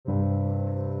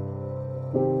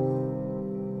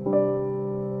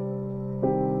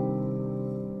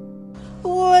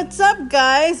What's up,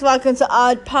 guys? Welcome to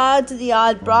Odd Pod, to the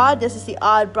Odd Broad. This is the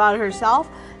Odd Broad herself,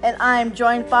 and I'm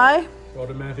joined by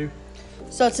Golden Matthew.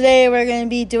 So today we're going to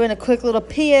be doing a quick little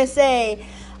PSA.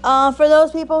 For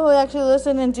those people who actually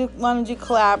listen and want to do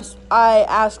collabs, I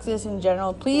ask this in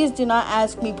general. Please do not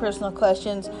ask me personal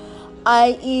questions,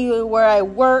 i.e. where I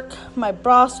work, my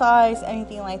bra size,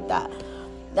 anything like that.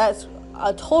 That's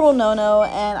a total no-no,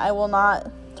 and I will not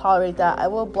tolerate that. I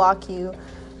will block you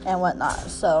and whatnot.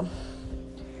 So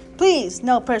please,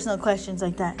 no personal questions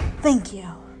like that. Thank you.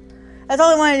 That's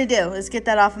all I wanted to do, is get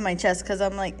that off of my chest, because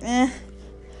I'm like, I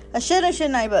should or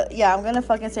shouldn't I? But yeah, I'm going to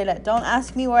fucking say that. Don't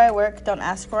ask me where I work. Don't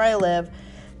ask where I live.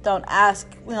 Don't ask,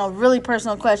 really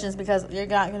personal questions, because you're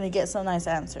not going to get some nice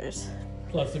answers.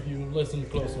 Plus, if you listened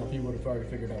close enough, you would have already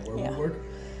figured out where we work.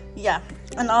 Yeah.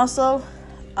 And also,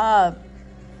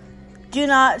 do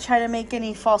not try to make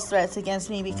any false threats against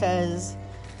me, because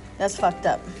that's fucked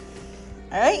up.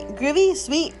 Alright? Groovy?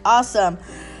 Sweet? Awesome.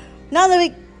 Now that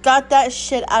we got that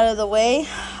shit out of the way,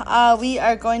 we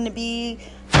are going to be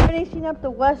finishing up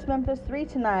the West Memphis Three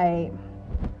tonight.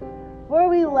 Where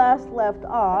we last left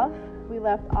off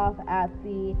at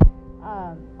the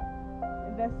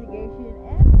investigation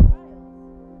and trials.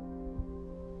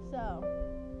 So,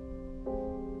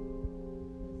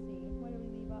 let's see, where did we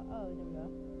leave off? Oh, there we go.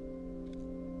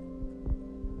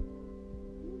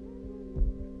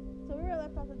 So we were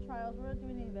left off the trials. We were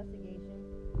doing the investigation.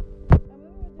 And when we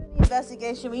were doing the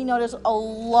investigation, we noticed a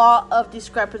lot of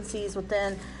discrepancies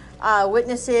within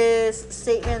witnesses,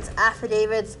 statements,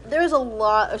 affidavits. There was a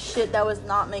lot of shit that was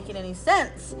not making any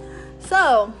sense.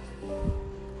 So,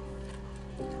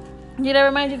 did I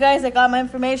remind you guys I got my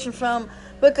information from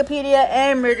Wikipedia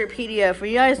and Murderpedia. For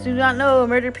you guys who do not know,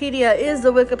 Murderpedia is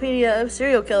the Wikipedia of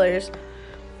serial killers.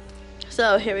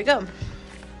 So, here we go.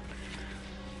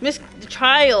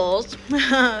 Trials.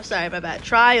 Sorry, my bad.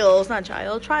 Trials.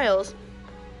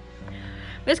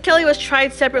 Miss Kelly was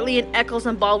tried separately, and Eccles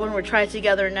and Baldwin were tried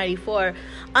together in 1994.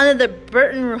 Under the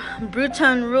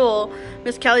Bruton rule,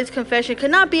 Miss Kelly's confession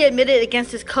could not be admitted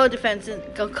against his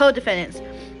co-defendants.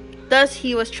 Thus,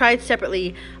 he was tried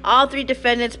separately. All three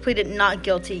defendants pleaded not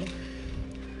guilty.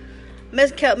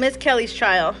 Miss Kelly's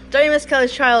trial. During Miss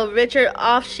Kelly's trial, Richard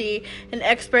Offshee, an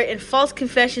expert in false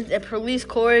confessions and police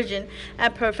coercion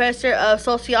and professor of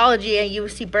sociology at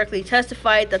UC Berkeley,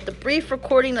 testified that the brief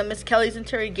recording of Miss Kelly's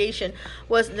interrogation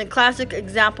was the classic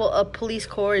example of police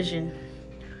coercion.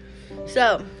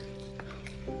 So,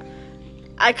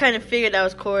 I kind of figured that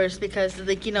was coerced, because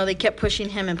they kept pushing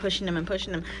him.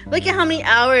 Look at how many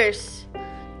hours,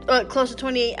 close to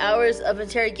 28 hours of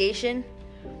interrogation.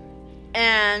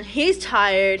 And he's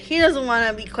tired. He doesn't want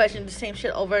to be questioned the same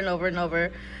shit over and over and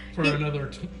over. For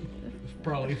another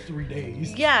probably 3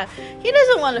 days. Yeah. He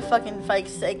doesn't want to fucking fight,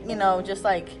 just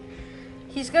like,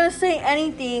 he's going to say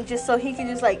anything just so he can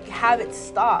just like have it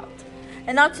stopped.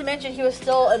 And not to mention, he was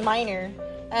still a minor,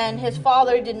 and his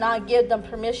father did not give them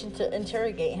permission to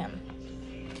interrogate him.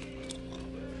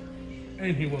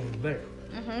 And he wasn't there.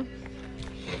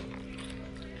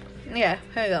 Yeah,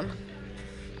 here we go.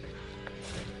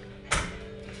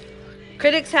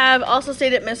 Critics have also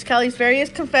stated Miss Kelly's various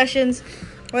confessions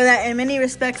were that in many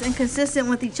respects inconsistent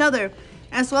with each other,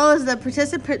 as well as the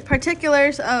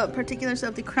particulars of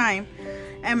the crime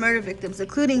and murder victims,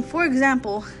 including, for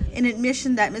example, an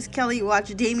admission that Miss Kelly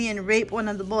watched Damien rape one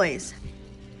of the boys.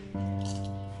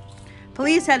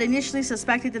 Police had initially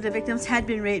suspected that the victims had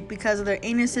been raped because their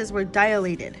anuses were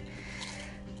dilated.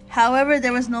 However,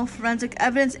 there was no forensic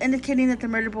evidence indicating that the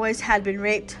murder boys had been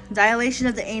raped. Dilation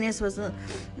of the anus is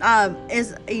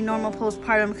a normal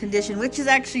postpartum condition, which is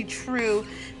actually true,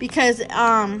 because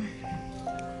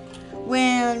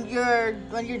when you're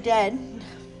dead,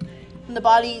 when the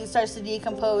body starts to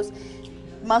decompose,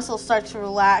 muscles start to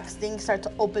relax, things start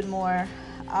to open more,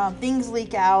 things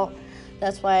leak out.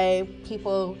 That's why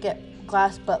people get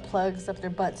glass butt plugs up their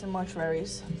butts in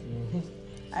mortuaries.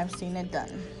 I've seen it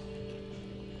done.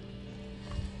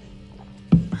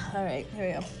 Alright, here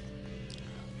we go.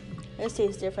 This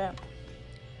tastes different.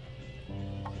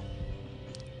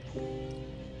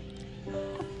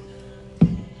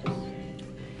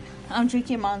 I'm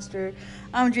drinking Monster.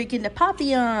 I'm drinking the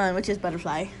Papillon, which is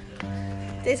butterfly.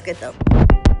 Tastes good though.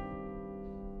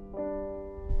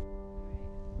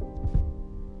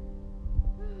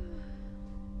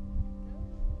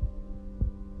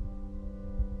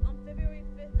 On February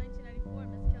 5th, 1994,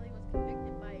 Miss Kelly was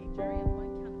convicted by a jury of 1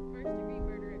 count of first-degree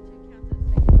murder and 2 counts of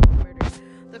second-degree murder.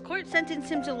 The court court sentenced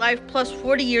him to life plus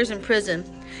 40 years in prison.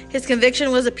 His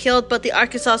conviction was appealed, but the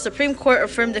Arkansas Supreme Court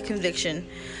affirmed the conviction.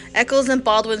 Echols and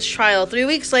Baldwin's trial. 3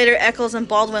 weeks later, Echols and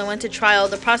Baldwin went to trial.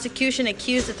 The prosecution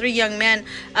accused the 3 young men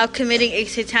of committing a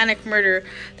satanic murder.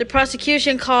 The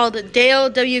prosecution called Dale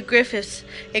W. Griffiths,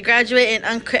 a graduate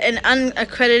and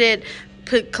unaccredited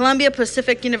Columbia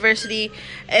Pacific University,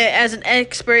 as an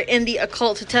expert in the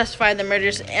occult to testify the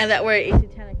murders and that were a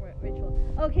satanic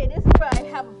ritual. Okay, this is where I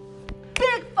have a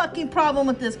big fucking problem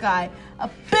with this guy. A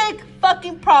big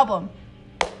fucking problem.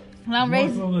 And I'm More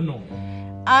so than normal.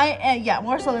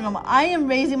 More so than normal. I am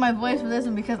raising my voice for this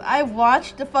one because I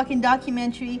watched the fucking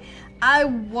documentary. I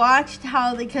watched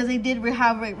how because they did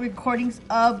have recordings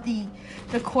of the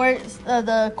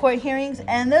court hearings,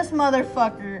 and this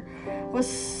motherfucker was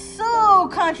so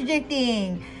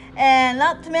contradicting, and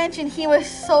not to mention he was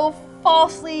so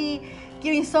falsely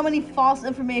giving so much false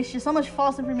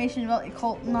information about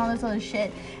occult and all this other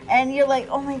shit. And you're like,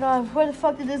 oh my god, where the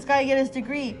fuck did this guy get his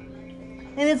degree?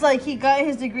 And it's like he got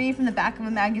his degree from the back of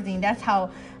a magazine. That's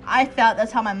how I felt.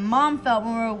 That's how my mom felt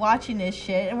when we were watching this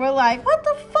shit. And we're like, what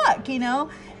the fuck, you know?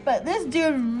 But this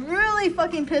dude really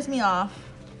fucking pissed me off.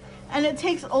 And it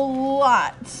takes a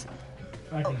lot.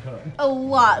 I can tell. A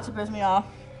lot to piss me off.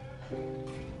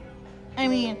 I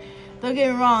mean, don't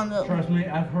get me wrong. Trust me,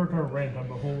 I've heard her rant on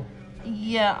before.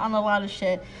 Yeah, on a lot of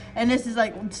shit. And this is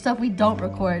like stuff we don't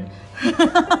record.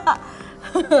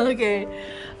 Okay.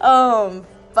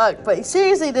 Fuck, but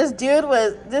seriously, this dude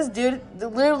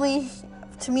literally,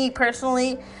 to me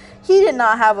personally, he did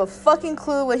not have a fucking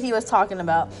clue what he was talking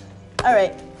about.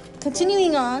 Alright,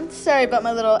 continuing on. Sorry about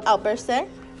my little outburst there.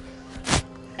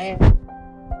 On March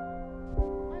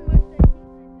 19,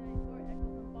 1994,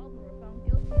 Echols and Baldwin were found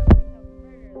guilty of murder.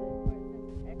 The court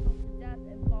sentenced Echols to death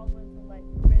and Baldwin to life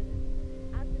in prison.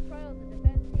 After trial, the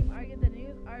defense team argued that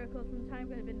news articles from the time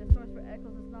could have been the source for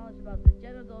Echols' knowledge about the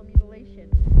genital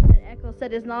mutilation. Echols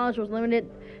said his knowledge was limited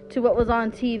to what was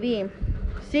on TV.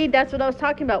 See, that's what I was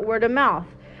talking about, word of mouth.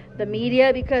 The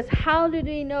media, because how did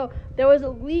they know? There was a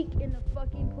leak in the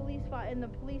fucking police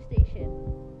station.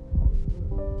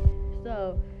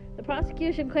 So, the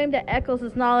prosecution claimed that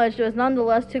Echols' knowledge was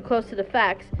nonetheless too close to the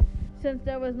facts, since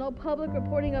there was no public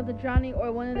reporting of the drowning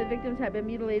or one of the victims had been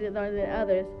mutilated more than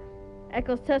others.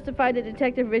 Echols testified that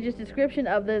Detective Ridge's description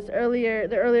of the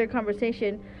earlier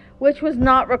conversation, which was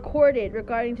not recorded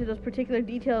regarding to those particular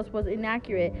details, was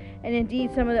inaccurate, and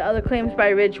indeed some of the other claims by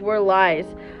Ridge were lies.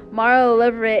 Mara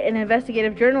Leverett, an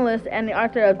investigative journalist and the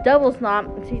author of Devil's Knot,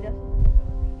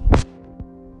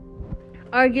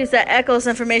 argues that Echols'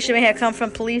 information may have come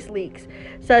from police leaks,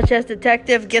 such as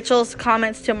Detective Gitchell's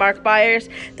comments to Mark Byers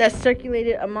that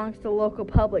circulated amongst the local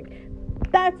public.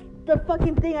 That's the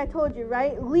fucking thing I told you,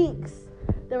 right? Leaks.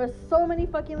 There were so many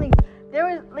fucking leaks. They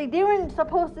weren't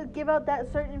supposed to give out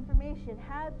that certain information.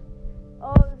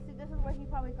 See, this is where he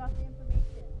probably got the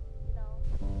information, you know.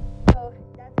 So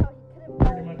that's how he could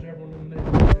have. Pretty much everyone in the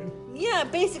neighborhood. Yeah,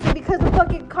 basically because the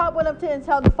fucking cop went up to him and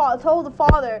told the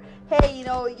father, hey, you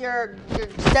know, your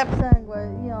stepson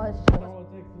was, you know, it's just. All it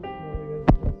takes really is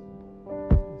just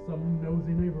some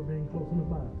nosy neighbor being close in the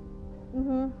back.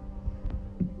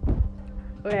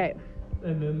 Right.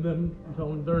 And then them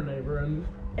telling their neighbor and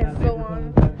so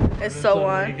on. And so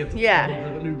on. Yeah.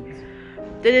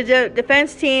 The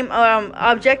defense team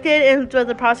objected, and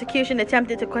the prosecution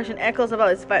attempted to question Echols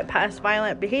about his past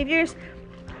violent behaviors,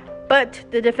 but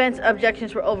the defense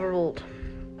objections were overruled.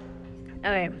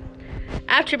 Okay.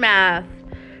 Aftermath.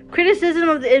 Criticism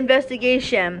of the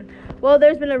investigation. Well,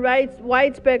 there's been a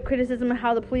widespread criticism of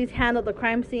how the police handled the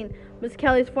crime scene. Ms.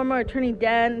 Kelly's former attorney,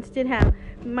 Dan Stidham,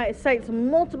 might cite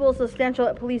multiple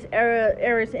substantial police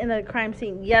errors in the crime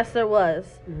scene. Yes, there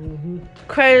was.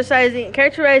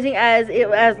 Characterizing as it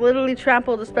as literally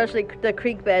trampled, especially the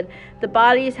creek bed. The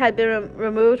bodies had been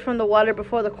removed from the water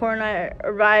before the coroner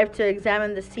arrived to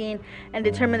examine the scene and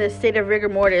determine the state of rigor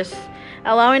mortis,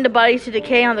 allowing the bodies to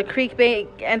decay on the creek bank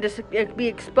and to be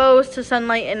exposed to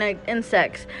sunlight and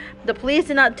insects. The police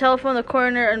did not telephone the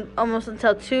coroner almost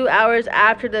until 2 hours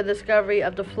after the discovery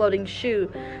of the floating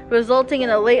shoe, resulting in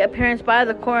a late appearance by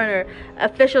the coroner.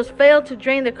 Officials failed to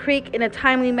drain the creek in a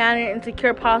timely manner and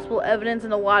secure possible evidence in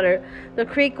the water. The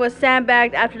creek was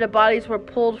sandbagged after the bodies were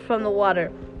pulled from the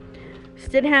water.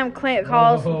 Stidham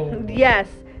calls... Yes.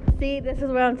 See, this is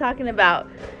what I'm talking about.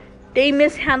 They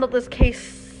mishandled this case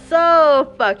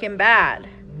so fucking bad.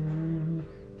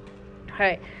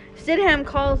 Alright. Stidham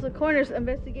calls the coroner's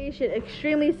investigation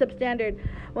extremely substandard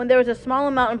when there was a small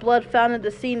amount of blood found at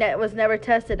the scene that was never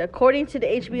tested. According to the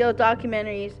HBO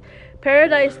documentaries,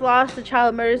 Paradise Lost, The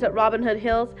Child Murders at Robin Hood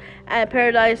Hills, and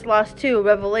Paradise Lost 2,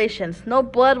 Revelations, no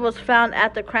blood was found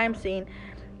at the crime scene,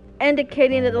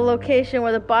 indicating that the location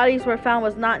where the bodies were found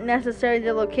was not necessarily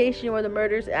the location where the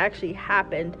murders actually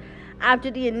happened.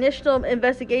 After the initial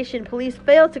investigation, police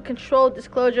failed to control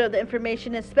disclosure of the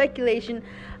information and speculation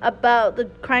about the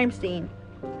crime scene.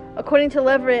 According to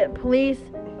Leverett, police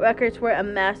records were a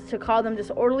mess. To call them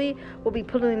disorderly will be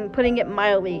putting it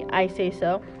mildly. I say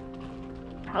so.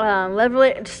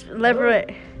 Leverett.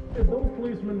 If those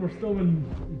policemen were still in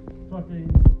fucking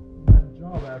that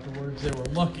job afterwards, they were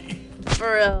lucky.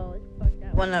 For real. Fuck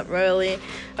that one up royally.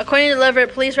 According to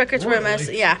Leverett, police records were a mess.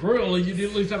 Yeah. Really? You did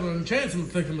at least have a chance to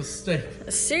make a mistake.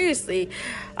 Seriously.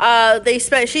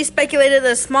 She speculated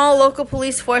that a small local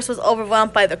police force was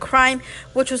overwhelmed by the crime,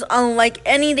 which was unlike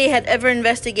any they had ever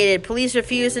investigated. Police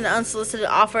refused an unsolicited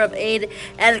offer of aid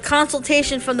and a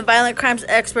consultation from the violent crimes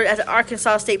expert at the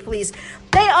Arkansas State Police.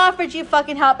 They offered you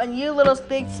fucking help, and you little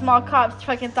big small cops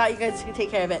fucking thought you guys could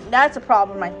take care of it. That's a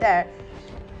problem right there.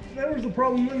 That was the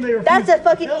problem when they were. That's a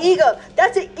fucking ego.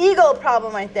 That's an ego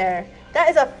problem right there. That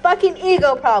is a fucking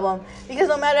ego problem. Because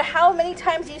no matter how many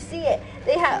times you see it,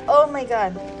 they have. Oh my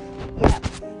god. Yeah.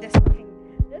 This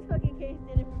fucking case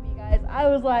did it for me, guys. I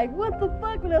was like, what the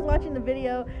fuck when I was watching the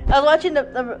video. I was watching the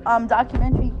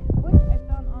documentary, which I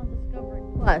found on Discovery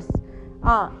Plus.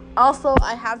 Also,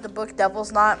 I have the book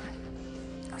Devil's Knot.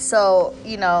 So,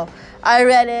 I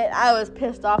read it. I was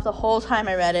pissed off the whole time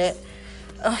I read it.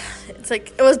 It's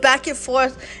like, it was back and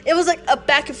forth. It was like a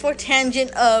back and forth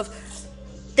tangent of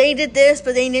they did this,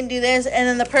 but they didn't do this. And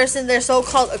then the person, their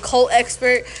so-called occult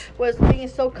expert, was being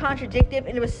so contradictive.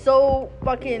 And it was so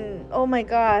fucking, oh my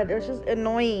god. It was just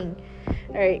annoying.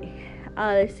 Alright,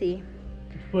 let's see.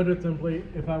 Put it simply,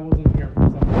 if I wasn't here for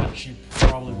something, she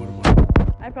probably would have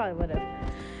won. I probably would have.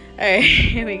 Alright,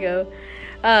 here we go.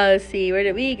 Let's see, where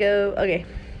did we go? Okay.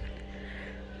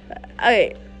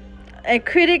 And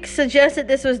critics suggested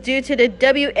this was due to the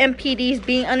WMPDs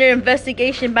being under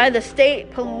investigation by the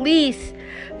state police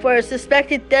for a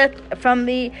suspected death from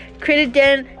the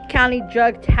Crittenden County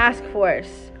Drug Task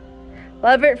Force.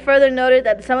 Leverett further noted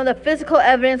that some of the physical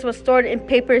evidence was stored in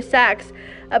paper sacks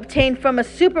obtained from a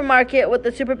supermarket with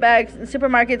the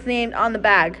supermarket's name on the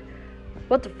bag.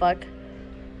 What the fuck?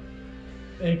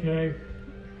 AKA,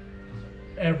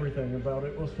 everything about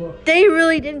it was fucked. They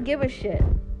really didn't give a shit.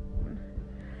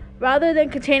 Rather than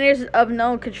containers of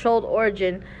known controlled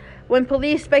origin. When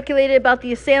police speculated about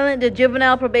the assailant, the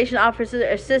juvenile probation officer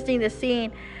assisting the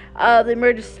scene of the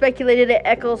murder speculated that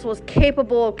Eccles was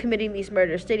capable of committing these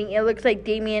murders, stating it looks like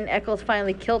Damien Eccles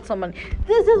finally killed someone.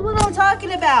 This is what I'm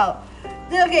talking about.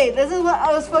 Okay, this is what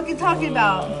I was fucking talking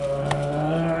about.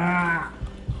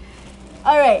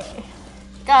 Alright,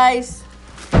 guys.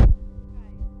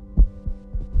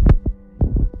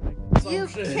 You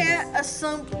can't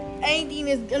assume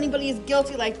anybody is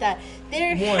guilty like that.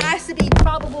 There has to be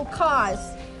probable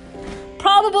cause.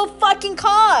 Probable fucking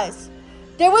cause.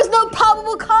 There was no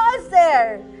probable cause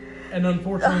there. And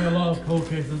unfortunately, a lot of cold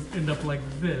cases end up like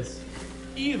this.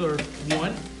 Either,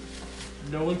 one,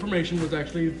 no information was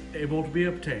actually able to be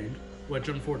obtained, which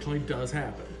unfortunately does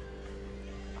happen.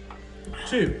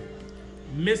 Two,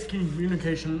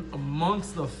 miscommunication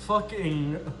amongst the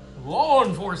fucking law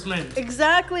enforcement.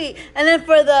 Exactly. And then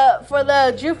for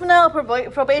the juvenile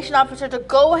probation officer to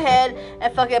go ahead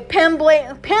and fucking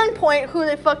pinpoint who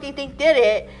they fucking think did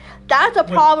it, that's a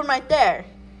problem right there.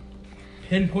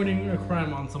 Pinpointing a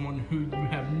crime on someone who you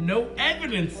have no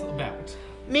evidence about.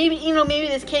 Maybe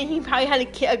this kid, he probably had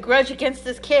a grudge against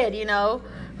this kid,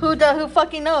 Who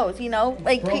fucking knows,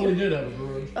 Like, probably did have a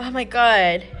grudge. Oh my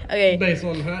god. Okay. Based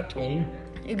on that tone.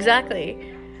 Exactly.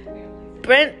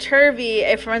 Brent Turvey,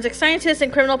 a forensic scientist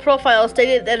and criminal profiler,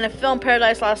 stated in the film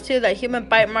Paradise Lost 2 that human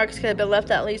bite marks could have been left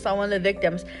at least on one of the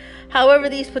victims. However,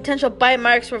 these potential bite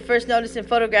marks were first noticed in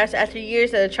photographs after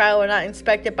years at a trial were not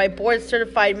inspected by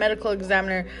board-certified medical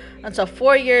examiner until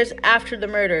 4 years after the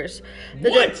murders.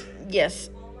 What? Yes,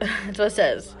 that's what it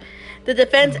says. The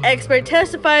defense expert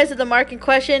testifies that the mark in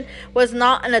question was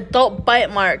not an adult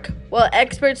bite mark. While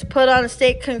experts put on the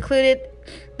state concluded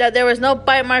that there was no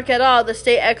bite mark at all, the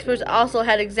state experts also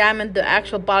had examined the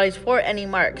actual bodies for any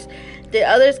marks. The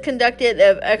others conducted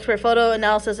an expert photo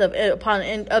analysis of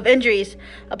injuries.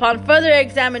 Upon further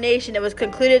examination, it was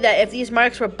concluded that if these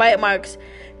marks were bite marks,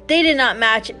 they did not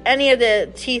match any of the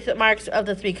teeth marks of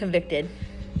the three convicted.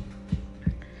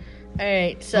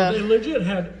 Alright, so... they legit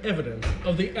had evidence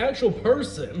of the actual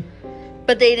person.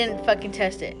 But they didn't fucking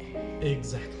test it.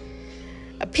 Exactly.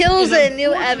 Appeals and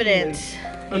new evidence.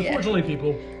 Unfortunately,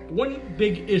 people, one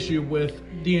big issue with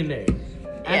DNA.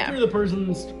 After the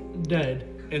person's dead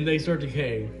and they start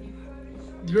decaying,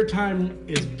 your time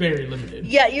is very limited.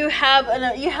 Yeah, you have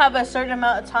a certain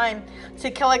amount of time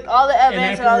to collect all the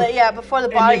evidence and all that. Yeah, before the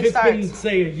body starts. And if it's been,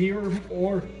 say, a year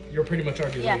or you're pretty much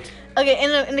already late.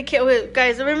 Okay, in the case,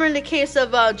 guys, remember in the case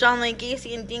of John Wayne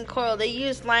Gacy and Dean Corll, they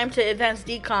used lime to advance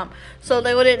decomp, so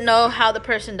they wouldn't know how the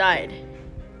person died.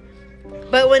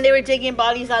 But when they were digging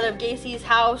bodies out of Gacy's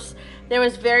house, there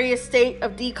was various state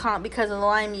of decomp because of the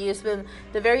lime use. But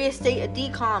the various state of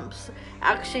decomps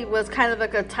actually was kind of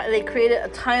like they created a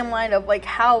timeline of like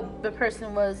how the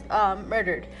person was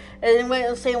murdered. And in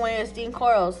the same way as Dean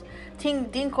Corll's.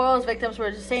 Dean Corll's victims were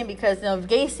the same because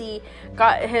Gacy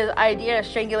got his idea of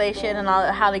strangulation and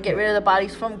all, how to get rid of the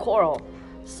bodies from Corll.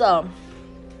 So,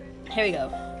 here we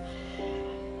go.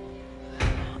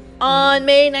 On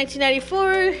May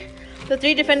 1994, the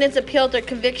three defendants appealed their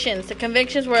convictions. The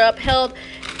convictions were upheld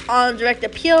on direct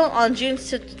appeal. On June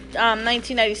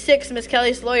 1996, Ms.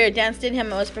 Kelly's lawyer, Dan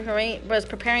Stidham, was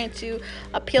preparing to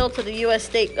appeal to the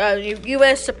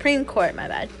U.S. Supreme Court.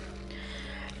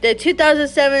 The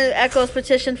 2007 Echoes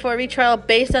petition for a retrial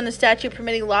based on the statute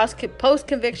permitting lost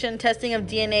post-conviction testing of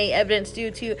DNA evidence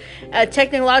due to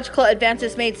technological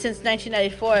advances made since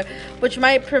 1994, which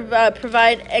might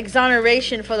provide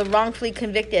exoneration for the wrongfully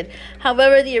convicted.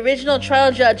 However, the original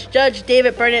trial Judge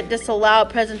David Burnett, disallowed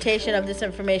presentation of this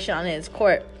information on his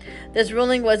court. This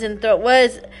ruling was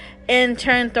in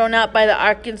turn thrown out by the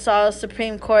Arkansas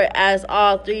Supreme Court as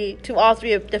all three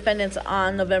defendants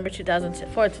on November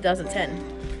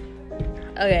 2010.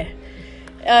 Okay.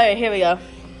 Alright, here we go.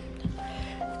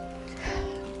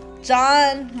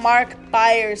 John Mark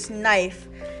Byers knife,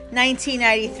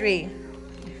 1993.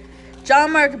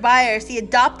 John Mark Byers, the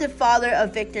adoptive father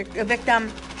of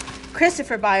victim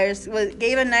Christopher Byers,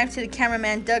 gave a knife to the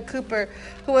cameraman Doug Cooper,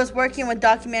 who was working with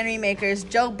documentary makers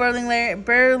Joe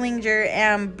Berlinger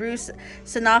and Bruce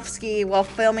Sinofsky while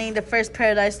filming the first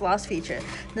Paradise Lost feature.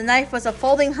 The knife was a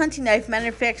folding hunting knife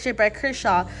manufactured by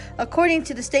Kershaw. According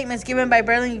to the statements given by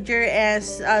Berlinger and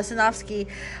Sinofsky,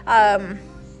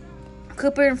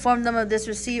 Cooper informed them of this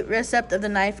receipt of the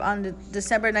knife on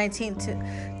December 19th to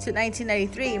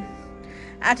 1993.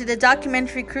 After the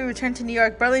documentary crew returned to New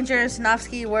York, Berlinger and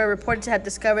Sinofsky were reported to have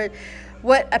discovered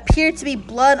what appeared to be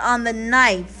blood on the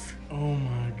knife. Oh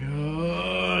my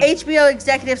god. HBO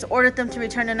executives ordered them to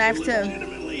return the knife to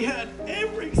legitimately had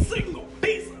every single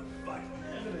piece of fucking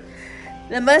evidence.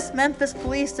 The Memphis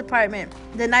Police Department.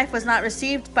 The knife was not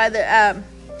received at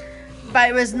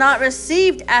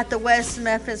the West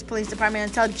Memphis Police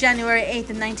Department until January 8th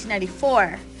of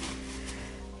 1994.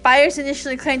 Byers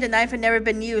initially claimed the knife had never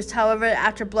been used. However,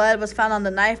 after blood was found on the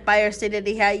knife, Byers stated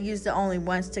he had used it only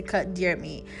once to cut deer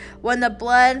meat. When the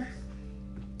blood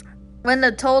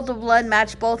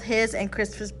matched both his and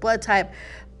Christopher's blood type,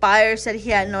 Byers said he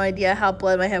had no idea how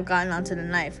blood might have gotten onto the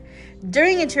knife.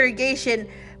 During interrogation,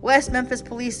 West Memphis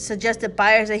police suggested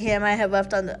Byers that he might have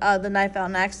left the knife out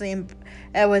on accident,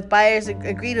 and with Byers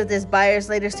agreed with this. Byers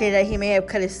later stated that he may have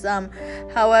cut his thumb.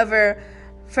 However,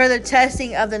 further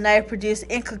testing of the knife produced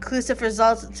inconclusive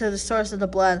results to the source of the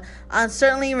blood.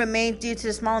 Uncertainty remained due to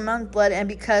the small amount of blood and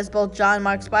because both John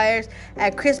Mark Byers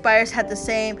and Chris Byers had the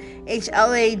same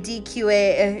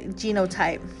HLA-DQA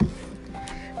genotype.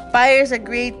 Byers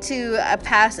agreed to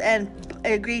pass the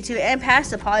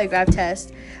polygraph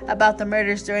test about the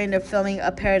murders during the filming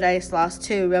of Paradise Lost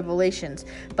 2 Revelations,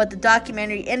 but the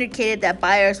documentary indicated that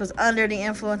Byers was under the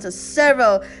influence of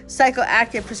several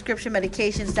psychoactive prescription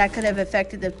medications that could have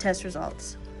affected the test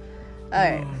results.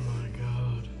 Alright. Oh my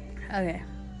god. Okay.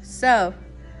 So,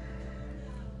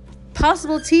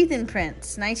 possible teeth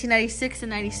imprints, 1996 and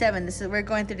 97. We're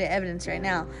going through the evidence right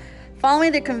now.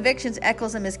 Following the convictions,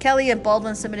 Echols and Ms. Kelly and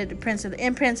Baldwin submitted the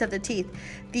imprints of the teeth.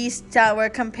 These were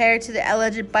compared to the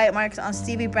alleged bite marks on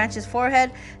Stevie Branch's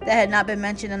forehead that had not been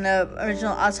mentioned in the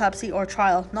original autopsy or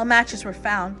trial. No matches were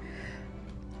found.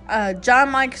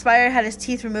 John Mike Spire had his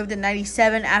teeth removed in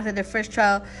 97 after the first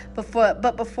trial,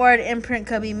 but before an imprint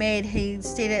could be made, he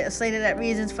stated that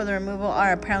reasons for the removal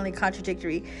are apparently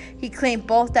contradictory. He claimed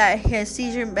both that his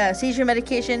seizure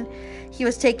medication he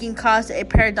was taking caused a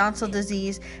periodontal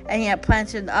disease, and he had planned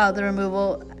the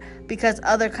removal because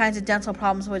other kinds of dental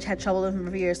problems which had troubled him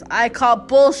for years. I call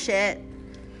bullshit.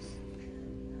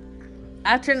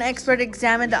 After an expert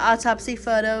examined the autopsy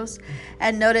photos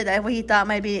and noted that what he thought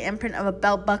might be the imprint of a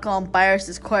belt buckle on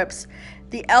Byers' corpse,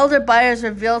 the elder Byers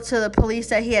revealed to the police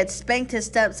that he had spanked his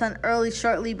stepson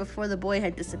shortly before the boy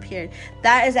had disappeared.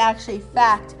 That is actually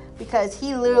fact, because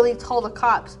he literally told the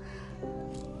cops,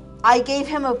 I gave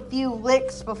him a few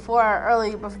licks before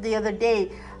the other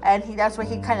day, and that's what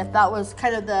he kind of thought was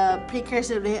kind of the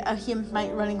precursor of him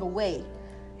running away.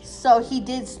 So he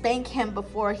did spank him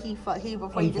before he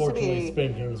Unfortunately, disobeyed.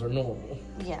 spankings are normal.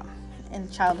 Yeah, in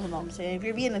childhood homes. So if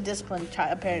you're being a disciplined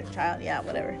parent, child, yeah,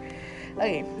 whatever.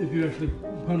 Okay. If you actually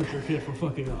punish your kid for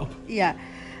fucking up. Yeah.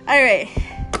 All right.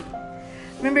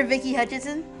 Remember Vicky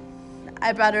Hutchinson?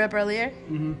 I brought her up earlier.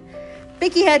 Mm-hmm.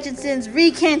 Vicky Hutchinson's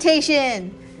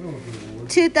recantation. Oh, good Lord.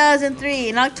 2003.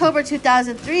 In October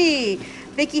 2003,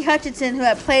 Vicky Hutchinson, who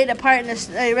had played a part in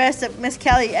the arrest of Miss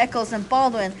Kelly, Eccles, and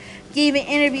Baldwin, gave an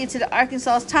interview to the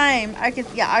Arkansas Times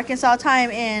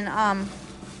in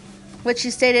which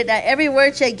she stated that every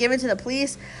word she had given to the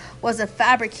police was a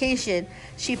fabrication.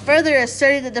 She further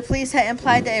asserted that the police had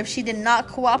implied that if she did not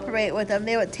cooperate with them,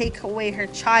 they would take away her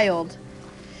child.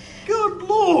 Good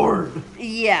Lord!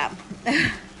 Yeah.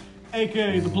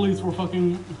 AKA, the police were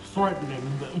fucking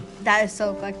threatening them. That is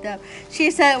so fucked up.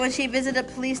 She said when she visited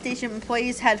the police station,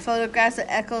 employees had photographs of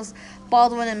Eccles,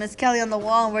 Baldwin, and Miss Kelly on the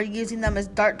wall and were using them as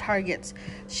dart targets.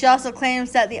 She also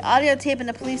claims that the audio tape in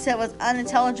the police set was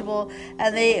unintelligible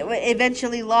and they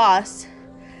eventually lost.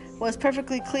 Was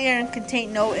perfectly clear and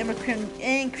contained no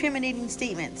incriminating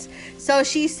statements. So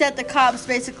she said the cops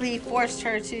basically forced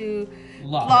her to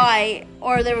lie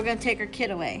or they were going to take her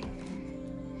kid away.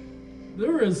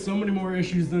 There is so many more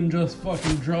issues than just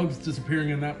fucking drugs disappearing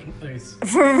in that place.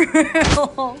 For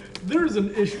real. There's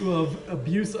an issue of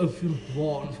abuse of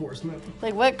law enforcement.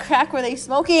 Like, what crack were they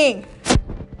smoking?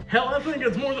 Hell, I think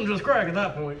it's more than just crack at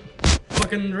that point.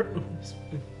 Fucking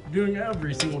doing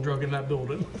every single drug in that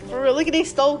building. For real, look at it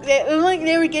was like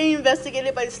they were getting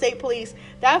investigated by the state police.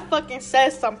 That fucking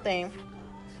says something.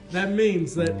 That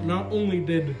means that not only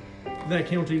did that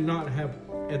county not have,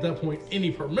 at that point,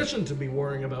 any permission to be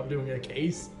worrying about doing a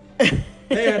case,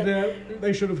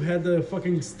 they should have had the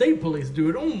fucking state police do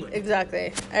it only.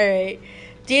 Exactly. Alright.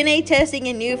 DNA testing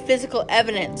and new physical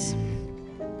evidence.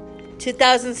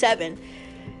 2007.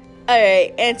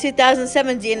 Alright, in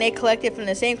 2007, DNA collected from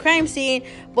the same crime scene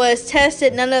was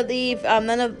tested. None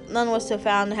was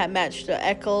found that had matched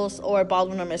Eccles or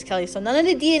Baldwin or Miss Kelly. So none of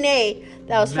the DNA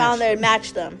that was found there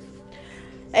matched them.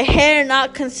 A hair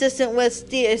not consistent with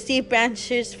Steve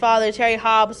Branch's father, Terry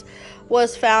Hobbs,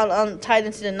 was found tied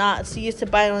into the knots used to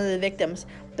bind one of the victims.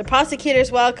 The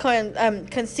prosecutors, while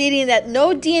conceding that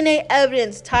no DNA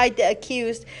evidence tied the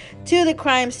accused to the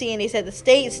crime scene, they said the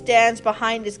state stands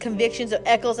behind its convictions of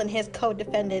Eccles and his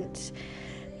co-defendants.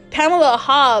 Pamela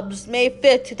Hobbs, May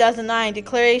 5th, 2009,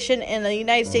 declaration in the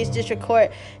United States District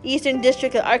Court, Eastern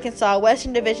District of Arkansas,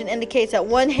 Western Division, indicates that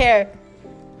one hair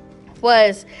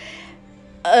was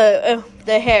the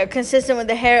hair consistent with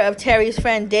the hair of Terry's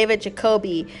friend David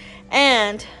Jacoby.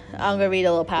 And I'm going to read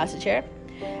a little passage here.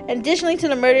 Additionally to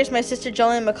the murders, my sister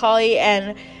Jolene McCauley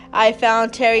and I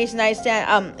found Terry's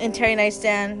nightstand, in Terry's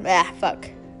nightstand.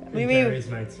 Terry's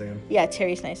nightstand. Yeah,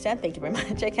 Terry's nightstand. Thank you very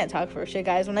much. I can't talk for shit,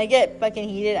 guys. When I get fucking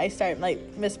heated, I start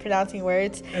mispronouncing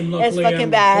words. And it's fucking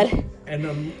bad.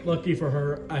 And lucky for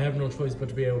her, I have no choice but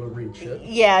to be able to read shit.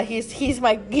 Yeah, he's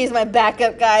my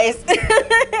backup, guys.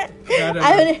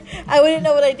 I wouldn't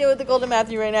know what I do with the Golden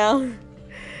Matthew right now.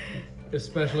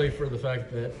 Especially for the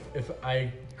fact that if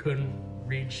I couldn't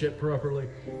read shit properly,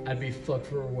 I'd be fucked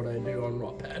for what I do on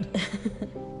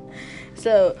Wattpad.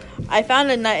 So I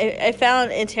found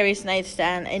in Terry's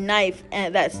nightstand a knife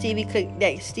that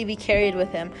Stevie carried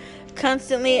with him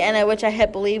constantly, and which I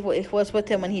had believed was with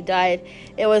him when he died.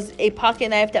 It was a pocket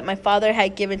knife that my father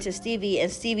had given to Stevie,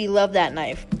 and Stevie loved that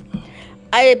knife.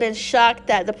 I had been shocked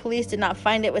that the police did not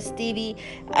find it with Stevie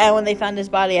when they found his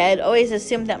body. I had always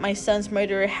assumed that my son's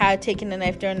murderer had taken the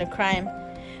knife during the crime,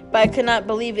 but I could not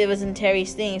believe it was in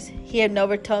Terry's things. He had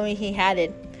never told me he had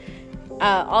it.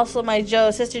 Also, my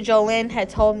sister Jolene had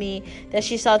told me that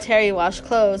she saw Terry wash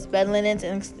clothes, bed linens,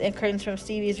 and curtains from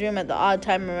Stevie's room at the odd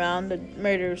time around the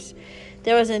murders.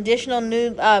 There was an additional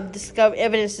new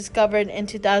evidence discovered in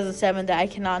 2007 that I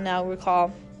cannot now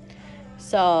recall.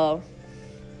 So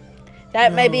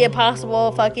that may be a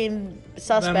possible fucking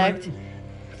suspect.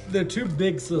 The two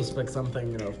big suspects I'm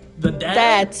thinking of. The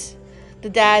dads.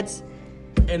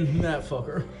 And that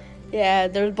fucker. Yeah,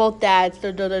 they're both dads.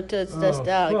 Oh,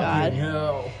 God.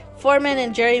 Hell. Foreman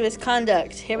and jury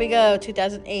misconduct. Here we go,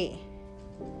 2008.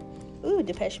 Ooh,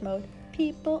 Depeche Mode.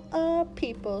 People are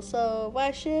people, so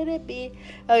why should it be?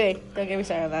 Okay, don't get me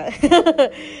started on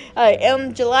that. Alright,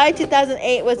 in July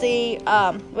 2008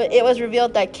 it was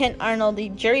revealed that Kent Arnold, the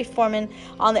jury foreman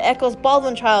on the Eccles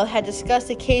Baldwin trial, had discussed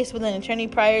the case with an attorney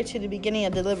prior to the beginning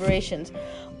of deliberations.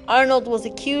 Arnold was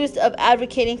accused of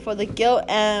advocating for the guilt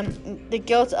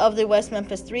of the West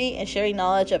Memphis Three and sharing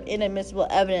knowledge of inadmissible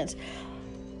evidence,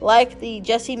 like the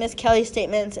Jesse Miss Kelly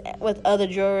statements with other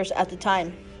jurors at the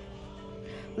time.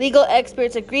 Legal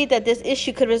experts agreed that this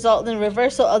issue could result in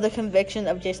reversal of the conviction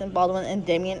of Jason Baldwin and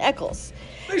Damien Echols.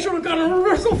 They should have gotten a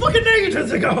reversal fucking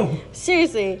ages ago.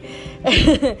 Seriously.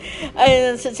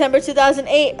 In September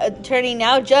 2008, attorney,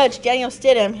 now judge, Daniel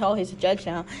Stidham, he's a judge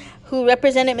now, who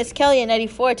represented Miss Kelly in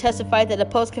 94, testified that a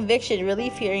post-conviction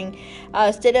relief hearing.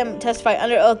 Stidham testified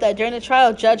under oath that during the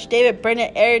trial, Judge David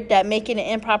Burnett erred that making an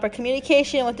improper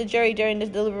communication with the jury during the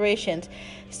deliberations.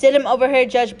 Stidham overheard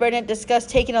Judge Burnett discuss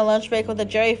taking a lunch break with the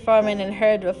jury foreman and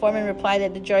heard the foreman reply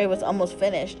that the jury was almost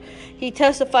finished. He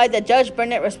testified that Judge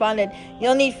Burnett responded,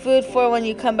 "You'll need food for when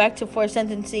you come back for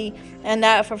sentencing," and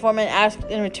that foreman asked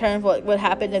in return what would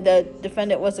happen if the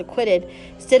defendant was acquitted.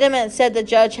 Stidham said the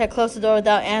judge had closed the door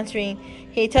without answering.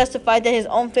 He testified that his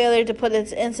own failure to put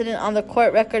this incident on the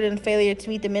court record and failure to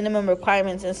meet the minimum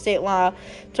requirements in state law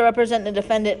to represent the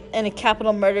defendant in a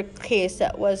capital murder case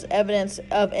that was evidence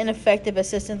of ineffective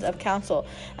assistance of counsel,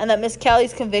 and that Miss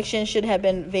Kelly's conviction should have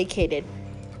been vacated.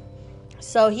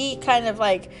 So he kind of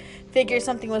figured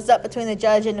something was up between the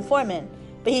judge and the foreman,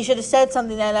 but he should have said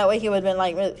something that way he would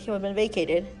have been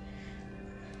vacated.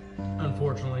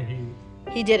 Unfortunately,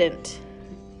 he didn't.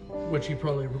 Which he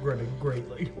probably regretted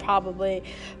greatly. Probably.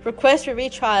 Request for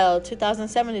retrial,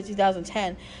 2007 to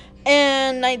 2010.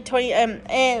 And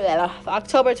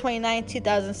October 29,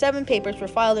 2007, papers were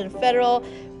filed in federal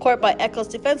court by Echols'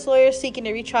 defense lawyers seeking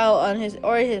a retrial on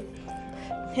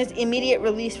his immediate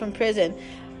release from prison.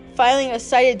 Filing of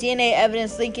cited DNA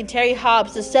evidence linking Terry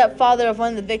Hobbs, the stepfather of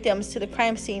one of the victims, to the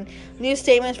crime scene. New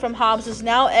statements from Hobbs'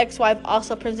 now ex-wife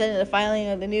also presented the filing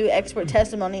of the new expert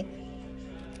testimony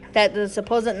that the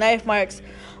supposed knife marks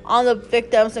on the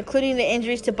victims, including the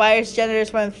injuries to Byers'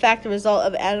 genitals, were in fact a result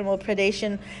of animal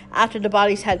predation after the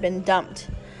bodies had been dumped.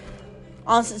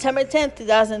 On September 10,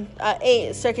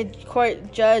 2008, Circuit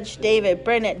Court Judge David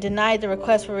Burnett denied the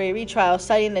request for a retrial,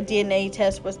 citing the DNA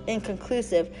test was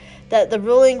inconclusive. That the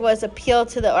ruling was appealed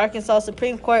to the Arkansas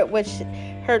Supreme Court, which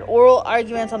heard oral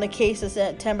arguments on the case on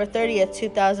September 30,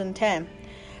 2010.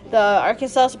 The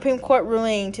Arkansas Supreme Court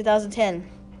ruling 2010.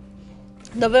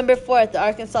 November 4th, the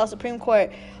Arkansas Supreme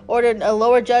Court ordered a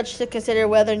lower judge to consider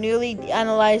whether newly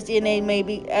analyzed DNA may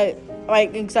be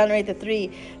might exonerate the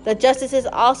three. The justices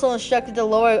also instructed the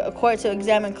lower court to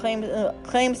examine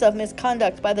claims of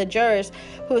misconduct by the jurors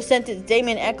who sentenced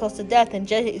Damien Echols to death and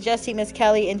Jesse Miss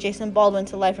Kelly and Jason Baldwin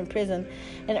to life in prison.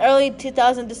 In early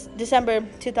December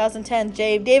 2010,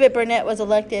 David Burnett was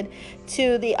elected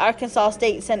to the Arkansas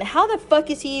State Senate. How the fuck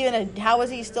is he how is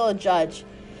he still a judge?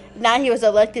 Now he was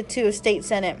elected to a state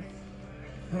senate.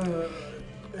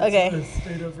 Okay. A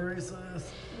state of racist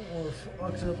or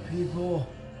fucked up people.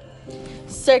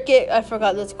 Circuit, I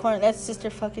forgot this corner. That's Sister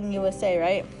fucking USA,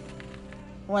 right?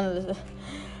 One of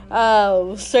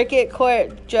the Circuit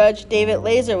Court Judge David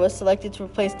Laser was selected to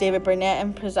replace David Burnett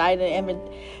and preside in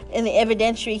the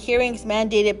evidentiary hearings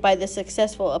mandated by the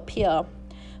successful appeal.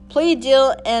 Plea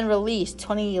deal and release,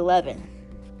 2011.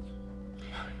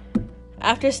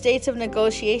 After states of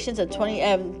negotiations of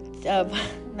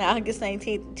August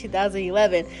 19,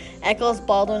 2011, Echols,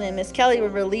 Baldwin, and Miss Kelly were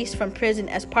released from prison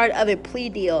as part of a plea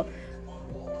deal,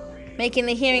 making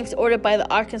the hearings ordered by the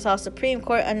Arkansas Supreme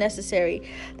Court unnecessary.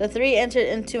 The three entered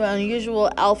into an unusual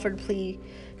Alford plea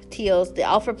deals. The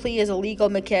Alford plea is a legal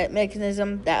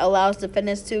mechanism that allows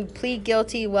defendants to plead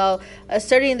guilty while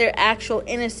asserting their actual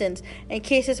innocence in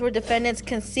cases where defendants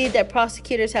concede that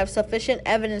prosecutors have sufficient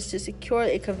evidence to secure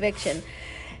a conviction.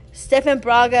 Stephen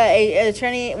Braga, an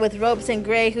attorney with Ropes and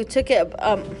Gray, who took up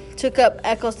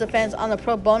Echols' defense on a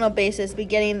pro bono basis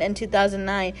beginning in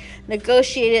 2009,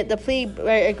 negotiated the plea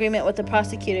agreement with the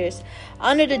prosecutors.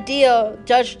 Under the deal,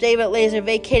 Judge David Laser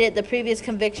vacated the previous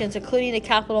convictions, including the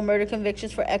capital murder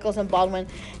convictions for Echols and Baldwin,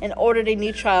 and ordered a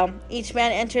new trial. Each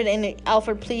man entered in an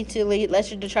Alford plea to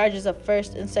lesser charges of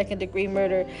first and second degree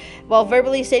murder. While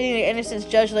verbally stating their innocence,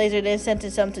 Judge Laser then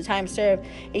sentenced them to time served,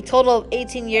 a total of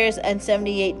 18 years and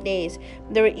 78 days.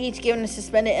 They were each given a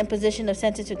suspended imposition of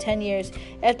sentence of 10 years.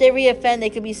 If they reoffend,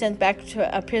 they could be sent back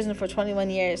to prison for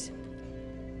 21 years.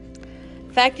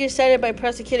 Factors cited by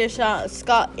prosecutor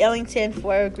Scott Ellington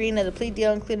for agreeing that the plea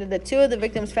deal included that two of the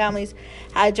victims' families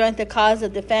had joined the cause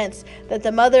of defense, that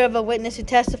the mother of a witness who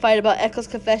testified about Echols'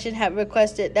 confession had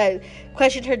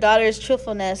questioned her daughter's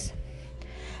truthfulness,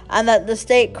 and that the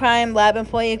state crime lab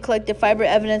employee who collected fiber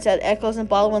evidence at Echols and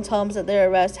Baldwin's homes at their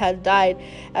arrest had died.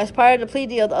 As part of the plea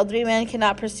deal, the three men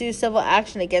cannot pursue civil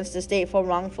action against the state for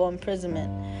wrongful imprisonment.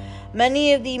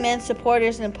 Many of the men's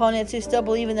supporters and opponents who still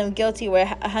believe in them guilty were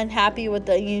unhappy with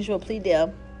the unusual plea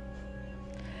deal.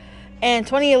 In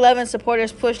 2011,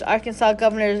 supporters pushed Arkansas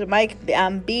Governor Mike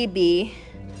Beebe,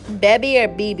 I don't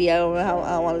know how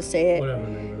I want to say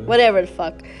it. Whatever the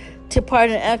fuck. to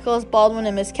pardon Eccles, Baldwin,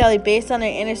 and Miss Kelly based on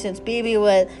their innocence. Beebe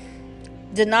would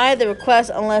deny the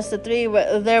request unless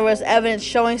there was evidence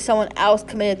showing someone else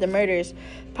committed the murders.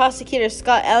 Prosecutor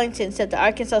Scott Ellington said the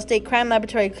Arkansas State Crime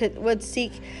Laboratory would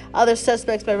seek other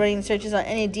suspects by running searches on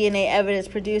any DNA evidence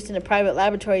produced in a private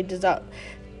laboratory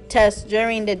test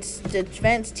during the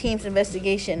defense team's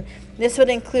investigation. This would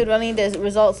include running the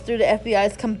results through the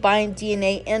FBI's combined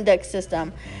DNA index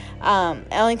system.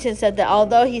 Ellington said that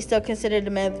although he still considered the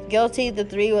men guilty, the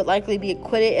three would likely be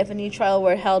acquitted if a new trial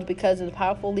were held because of the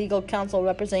powerful legal counsel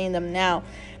representing them now,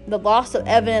 the loss of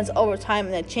evidence over time,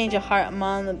 and the change of heart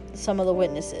among some of the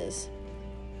witnesses.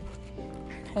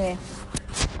 Okay.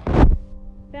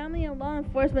 Family and law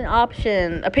enforcement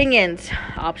options.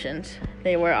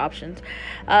 They were options.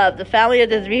 The family of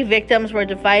the three victims were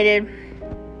divided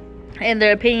in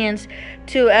their opinions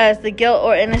as the guilt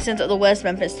or innocence of the West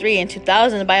Memphis Three. In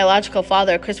 2000, the biological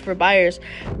father of Christopher Byers,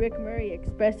 Rick Murray,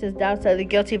 expressed his doubts that the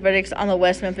guilty verdicts on the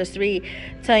West Memphis Three.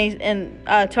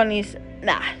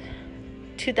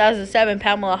 2007,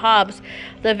 Pamela Hobbs,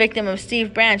 the victim of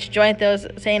Steve Branch, joined those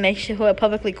saying they who had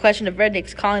publicly questioned the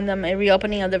verdicts, calling them a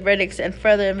reopening of the verdicts and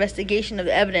further investigation of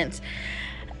the evidence.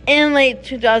 In late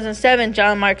 2007,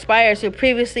 John Mark Byers, who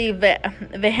previously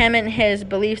vehement his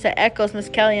beliefs that Eccles, Miss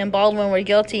Kelly, and Baldwin were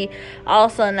guilty,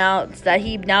 also announced that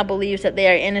he now believes that they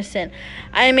are innocent.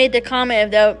 I made the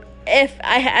comment if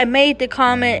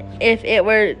it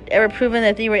were ever proven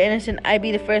that they were innocent, I'd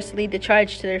be the first to lead the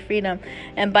charge to their freedom.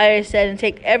 And Byers said, and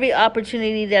take every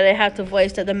opportunity that I have to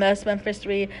voice that the West Memphis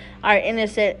Three are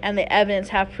innocent and the evidence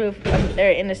have proof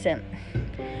they're innocent.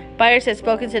 Byers has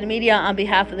spoken to the media on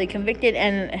behalf of the convicted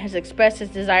and has expressed his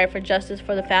desire for justice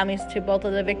for the families to both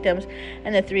of the victims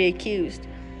and the three accused.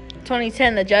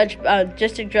 2010, the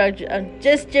district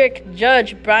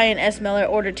judge Brian S. Miller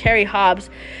ordered Terry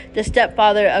Hobbs, the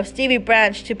stepfather of Stevie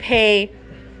Branch, to pay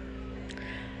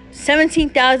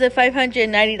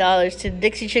 $17,590 to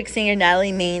Dixie Chick singer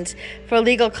Natalie Means for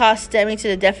legal costs stemming to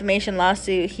the defamation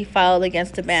lawsuit he filed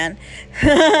against the band.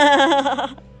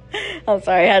 I'm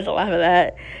sorry, I had to laugh at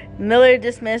that. Miller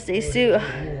dismissed a suit.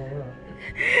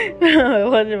 I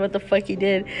wondered what the fuck he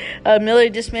did. Miller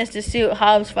dismissed the suit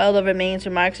Hobbs filed over Maine's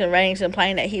remarks and writings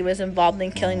implying that he was involved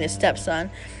in killing his stepson.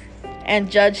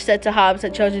 And judge said to Hobbs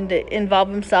had chosen to involve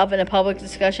himself in a public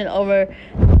discussion over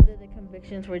whether the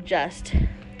convictions were just.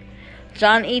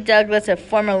 John E. Douglas, a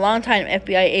former longtime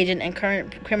FBI agent and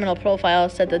current criminal profile,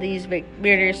 said that these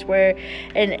murders were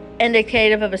an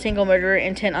indicative of a single murderer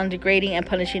intent on degrading and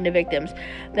punishing the victims,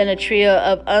 then a trio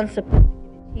of unsophisticated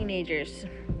teenagers.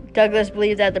 Douglas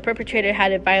believed that the perpetrator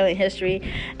had a violent history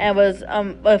and was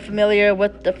familiar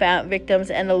with the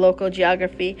victims and the local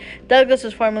geography. Douglas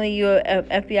was formerly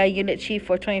FBI unit chief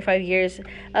for 25 years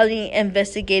of the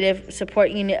investigative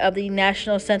support unit of the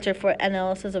National Center for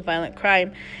Analysis of Violent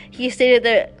Crime. He stated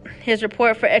that his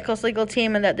report for Eccles' legal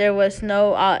team and that there was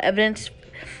no evidence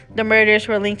the murders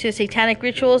were linked to satanic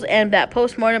rituals and that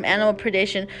post-mortem animal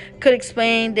predation could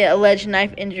explain the alleged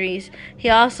knife injuries. He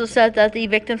also said that the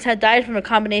victims had died from a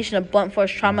combination of blunt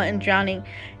force trauma and drowning,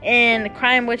 in a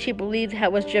crime which he believed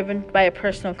was driven by a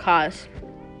personal cause.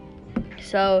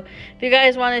 So, if you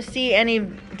guys want to see any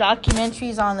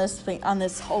documentaries on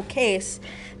this whole case,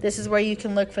 this is where you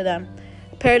can look for them.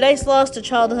 Paradise Lost, the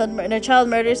child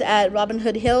murders at Robin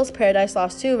Hood Hills, Paradise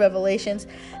Lost 2, Revelations,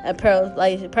 and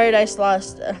Paradise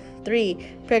Lost 3,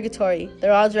 Purgatory.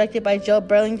 They're all directed by Joe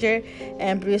Berlinger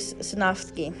and Bruce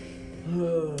Sinofsky.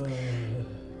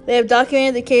 They have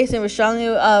documented the case and were strongly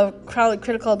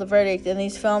critical of the verdict. In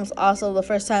these films, also the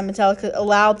first time Metallica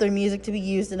allowed their music to be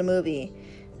used in a movie.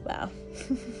 Wow.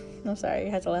 I'm sorry, I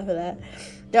had to laugh at that.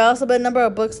 There have also been a number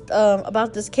of books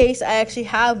about this case. I actually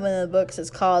have one of the books. It's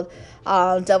called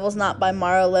Devil's Knot by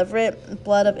Mara Leverett,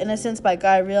 Blood of Innocence by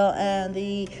Guy Real, and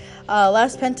The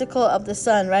Last Pentacle of the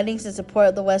Sun, Writings in Support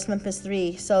of the West Memphis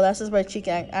Three. So this is where you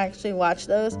can actually watch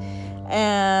those.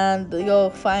 And you'll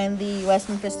find the West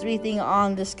Memphis Three thing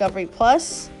on Discovery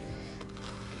Plus.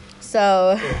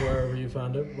 So wherever you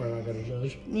found it, we're not going to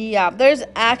judge. Yeah, there's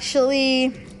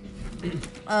actually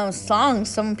songs.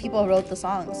 Some people wrote the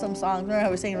songs. Some songs. Remember how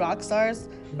we were saying rock stars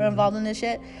were involved in this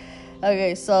shit?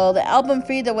 Okay, so the album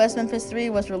Free, the West Memphis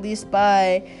Three, was released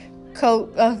by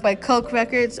Coke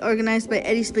Records, organized by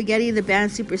Eddie Spaghetti, the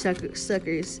band Super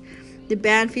Suckers. The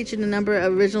band featured a number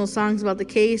of original songs about the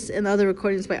case and other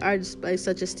recordings by artists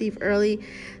such as Steve Earle,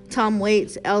 Tom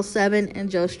Waits, L7,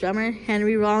 and Joe Strummer.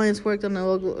 Henry Rollins worked on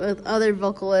with other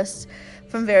vocalists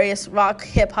from various rock,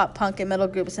 hip-hop, punk, and metal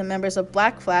groups and members of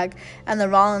Black Flag and the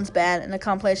Rollins Band in a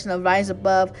compilation of Rise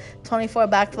Above, 24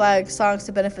 Black Flag songs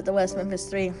to benefit the West Memphis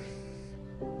Three.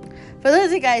 For those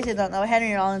of you guys who don't know,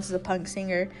 Henry Rollins is a punk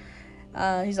singer.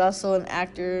 He's also an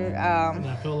actor. And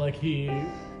I feel like he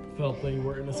felt they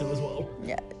were innocent as well.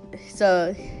 Yeah.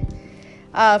 So,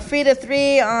 Frida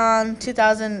 3 on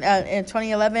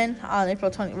 2011 on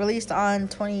April 20, released on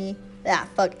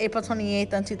April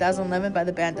 28th on 2011 by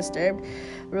the band Disturbed.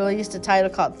 Released a title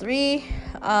called 3.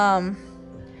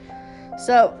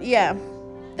 So yeah,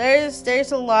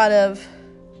 there's a lot of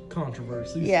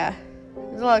controversies. Yeah,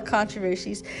 there's a lot of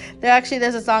controversies. There's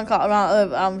a song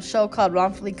called show called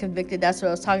Wrongfully Convicted. That's what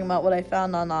I was talking about. What I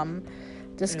found on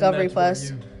Discovery and that's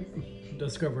Plus. Where you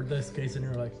discovered this case, and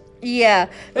you're like, yeah.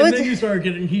 And then you started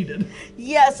getting heated.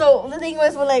 Yeah. So the thing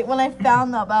was, when I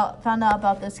found out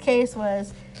about this case,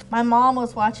 was my mom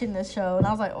was watching this show, and I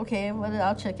was like, okay, well,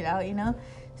 I'll check it out,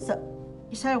 So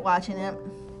you started watching it.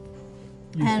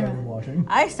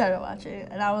 I started watching,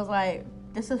 and I was like,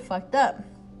 this is fucked up.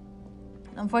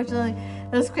 Unfortunately,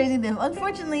 that's crazy.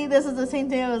 Unfortunately, this is the same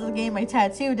day I was getting my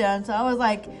tattoo done, so I was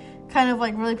like, kind of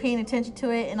like really paying attention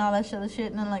to it and all that other shit.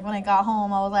 And then like when I got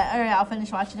home, I was like, all right, I'll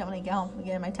finish watching it when I get home from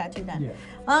getting my tattoo done. Yeah.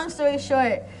 Long story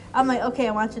short, I'm like, okay,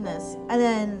 I'm watching this, and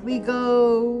then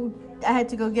I had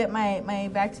to go get my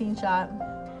vaccine shot.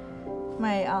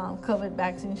 My COVID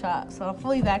vaccine shot, so I'm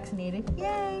fully vaccinated.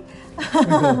 Yay!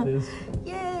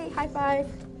 Yay! High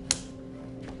five!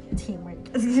 Teamwork.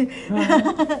 And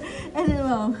then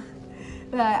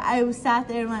I sat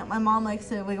there. My mom likes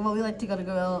to. We like to go to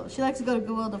Goodwill. She likes to go to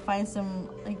Goodwill to find some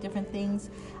like different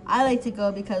things. I like to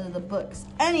go because of the books.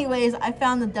 Anyways, I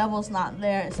found The Devil's Not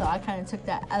There, so I kind of took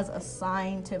that as a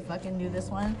sign to fucking do this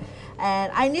one.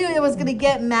 And I knew it was gonna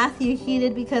get Matthew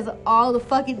heated because of all the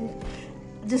fucking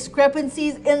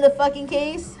discrepancies in the fucking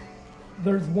case.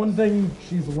 There's one thing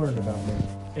she's learned about me.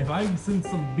 If I sense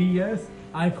some BS,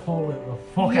 I call it the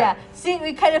fuck out. Yeah. See,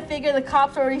 we kind of figured the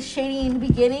cops were already shady in the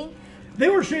beginning. They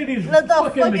were shady as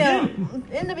fucking beginning.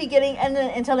 In the beginning and then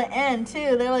until the end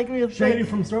too. They're like real shady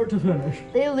from start to finish.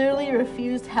 They literally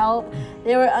refused help.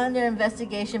 They were under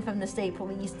investigation from the state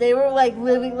police. They were like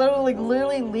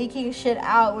literally leaking shit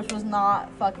out, which was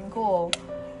not fucking cool.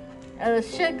 And the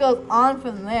shit goes on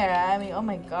from there. I mean, oh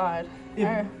my god.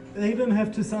 If they didn't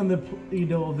have to sign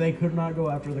they could not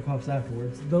go after the cops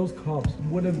afterwards. Those cops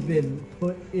would have been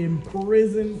put in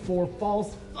prison for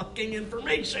false fucking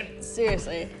information.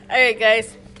 Seriously. Alright,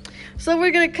 guys. So we're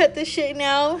gonna cut this shit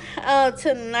now.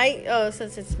 Tonight,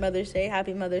 since it's Mother's Day,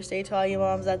 happy Mother's Day to all you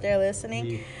moms out there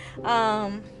listening.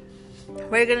 Yeah.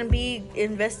 We're gonna be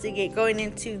going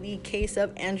into the case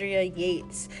of Andrea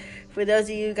Yates. For those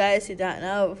of you guys who don't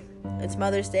know, it's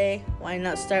Mother's Day. Why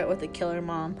not start with a killer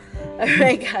mom?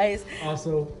 Alright, guys.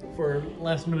 Also, for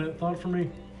last minute thought for me,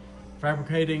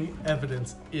 fabricating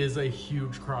evidence is a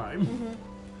huge crime. Mm-hmm.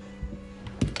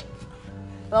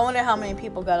 But I wonder how many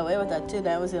people got away with that too.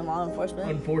 That was in law enforcement.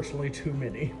 Unfortunately, too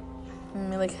many.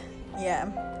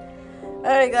 Yeah.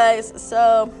 Alright, guys.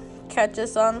 So, catch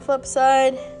us on the flip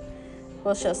side.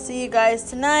 We shall see you guys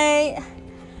tonight.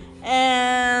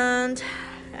 And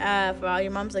for all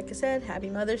your moms, like I said, happy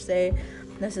Mother's Day.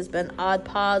 This has been Odd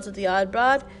Pods with the Odd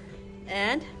Broad.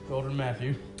 And Golden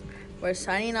Matthew. We're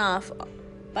signing off.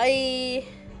 Bye.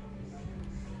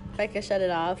 If I could shut it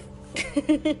off.